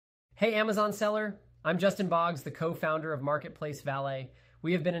Hey Amazon seller, I'm Justin Boggs, the co-founder of Marketplace Valet.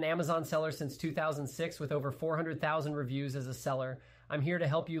 We have been an Amazon seller since 2006 with over 400,000 reviews as a seller. I'm here to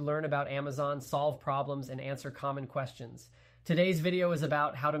help you learn about Amazon, solve problems, and answer common questions. Today's video is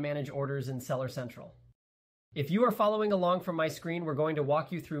about how to manage orders in Seller Central. If you are following along from my screen, we're going to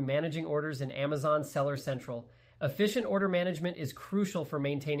walk you through managing orders in Amazon Seller Central. Efficient order management is crucial for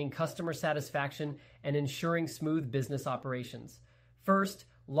maintaining customer satisfaction and ensuring smooth business operations. First,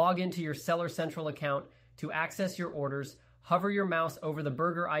 log into your Seller Central account. To access your orders, hover your mouse over the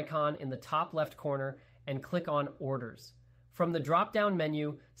burger icon in the top left corner and click on Orders. From the drop-down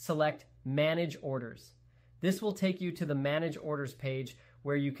menu, select Manage Orders. This will take you to the Manage Orders page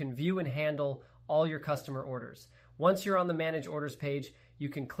where you can view and handle all your customer orders. Once you're on the Manage Orders page, you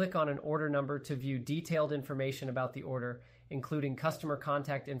can click on an order number to view detailed information about the order, including customer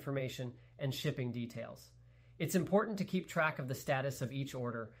contact information and shipping details. It's important to keep track of the status of each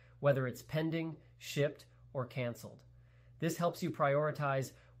order, whether it's pending, shipped, or canceled. This helps you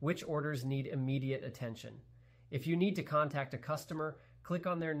prioritize which orders need immediate attention. If you need to contact a customer, click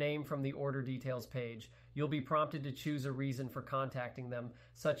on their name from the order details page. You'll be prompted to choose a reason for contacting them,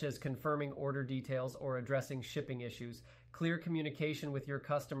 such as confirming order details or addressing shipping issues. Clear communication with your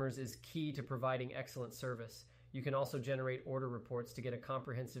customers is key to providing excellent service. You can also generate order reports to get a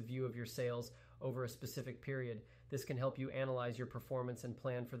comprehensive view of your sales over a specific period. This can help you analyze your performance and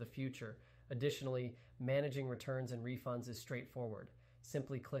plan for the future. Additionally, managing returns and refunds is straightforward.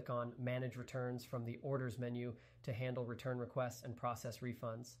 Simply click on Manage Returns from the Orders menu to handle return requests and process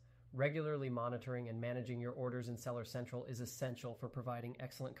refunds. Regularly monitoring and managing your orders in Seller Central is essential for providing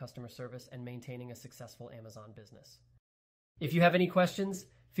excellent customer service and maintaining a successful Amazon business. If you have any questions,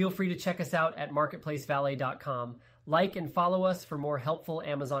 feel free to check us out at marketplacevalet.com. Like and follow us for more helpful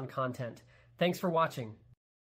Amazon content. Thanks for watching.